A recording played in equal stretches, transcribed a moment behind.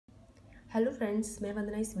Hello friends, मैं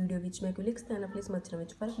वंदना इस video which मैं क्यूलेक्स ते एनाफिलिस मच्छरों में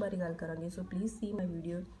फर्क बारे गल करांगी। So please C my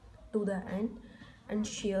video to the end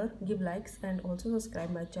share, give likes and also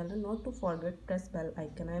subscribe my channel. Not to forget press bell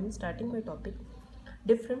icon. I am starting my topic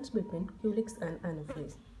difference between Culex and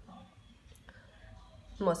Anopheles.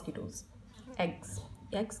 Mosquitoes.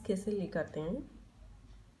 Eggs कैसे ले करते हैं,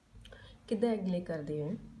 कितना egg ले करते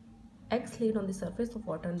हैं. Eggs laid on the surface of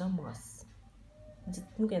water in the mass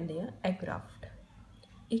जिसनूं कहते हैं एग ग्राफ्ट.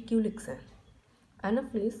 ਇਹ culex है.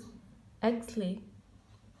 Anopheles eggs lay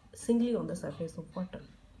singly on the surface of water.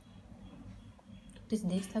 तुम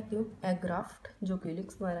देख सकते हो एग ग्राफ्ट जो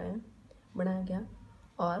क्यूलेक्स द्वारा है बनाया गया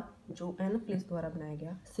और जो एनाफिलिस द्वारा बनाया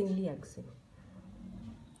गया सिंगली एग से.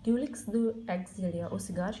 क्यूलेक्स ਦੇ एग्स ਜਿਹੜੇ ਆ ਉਹ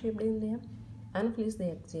ਸਿਗਾਰ ਸ਼ੇਪ ਦੇ ਹੁੰਦੇ ਆ. एनाफिलिस ਦੇ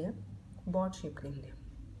एग्स ਜਿਹੜੇ ਆ ਬॉड ਸ਼ੇਪ ਦੇ ਹੁੰਦੇ ਆ.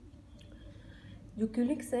 जो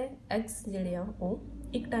क्यूलेक्स है एग्स ਜਿਹੜੇ ਆ ਉਹ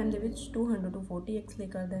ਇੱਕ ਟਾਈਮ ਦੇ ਵਿੱਚ 200 to 40 एग्स ले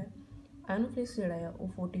करता है. एनाफिलिस ਜਿਹੜਾ ਆ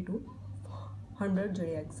ਉਹ 40 to 100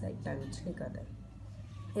 ਜਿਹੜੇ एग्स एक टाइम ਵਿੱਚ ले करता है.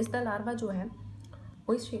 इसका लार्वा जो है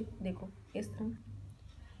वो इस शेप देखो इस तरह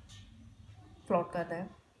फ्लोट करता है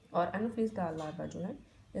और एनाफिलिस का लार्वा जो है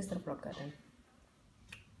इस तरह फ्लोट करता है.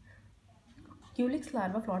 Culex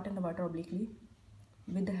larva float in the water obliquely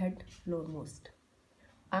with the head lowermost.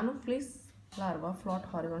 Anopheles larva float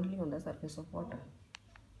horizontally on the surface of water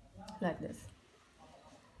like this.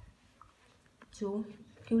 जो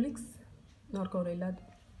क्यूलेक्स और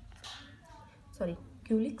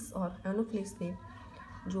क्यूलेक्स और एनाफिलिस के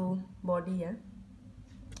जो बॉडी है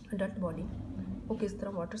अडल्ट बॉडी वो किस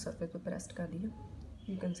तरह वाटर सरफेस पर रेस्ट कर दी है.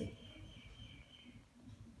 You can see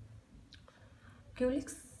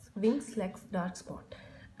Culex wings lakhs dark spot.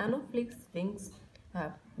 Anopheles wings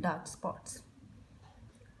have dark spots.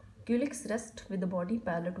 Culex rest with the body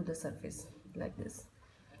parallel to the surface like this.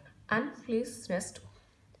 Anopheles rest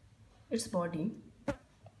its body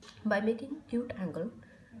by making acute angle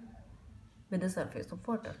with the surface of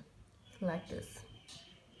water like this.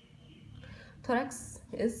 Thorax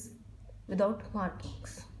is without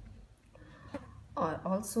markings or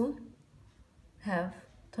also have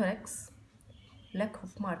thorax lack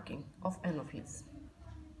of marking of anopheles.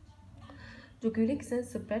 जो Culex है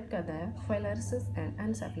separate करता है फाइलरिसिस and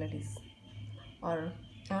encephalitis और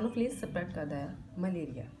Anopheles separate करता है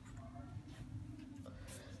malaria.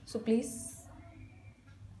 So please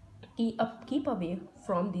keep away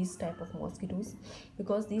from these type of mosquitoes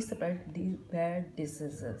because these spread the bad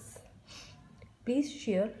diseases. Please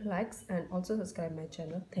share, likes and also subscribe my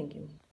channel. Thank you.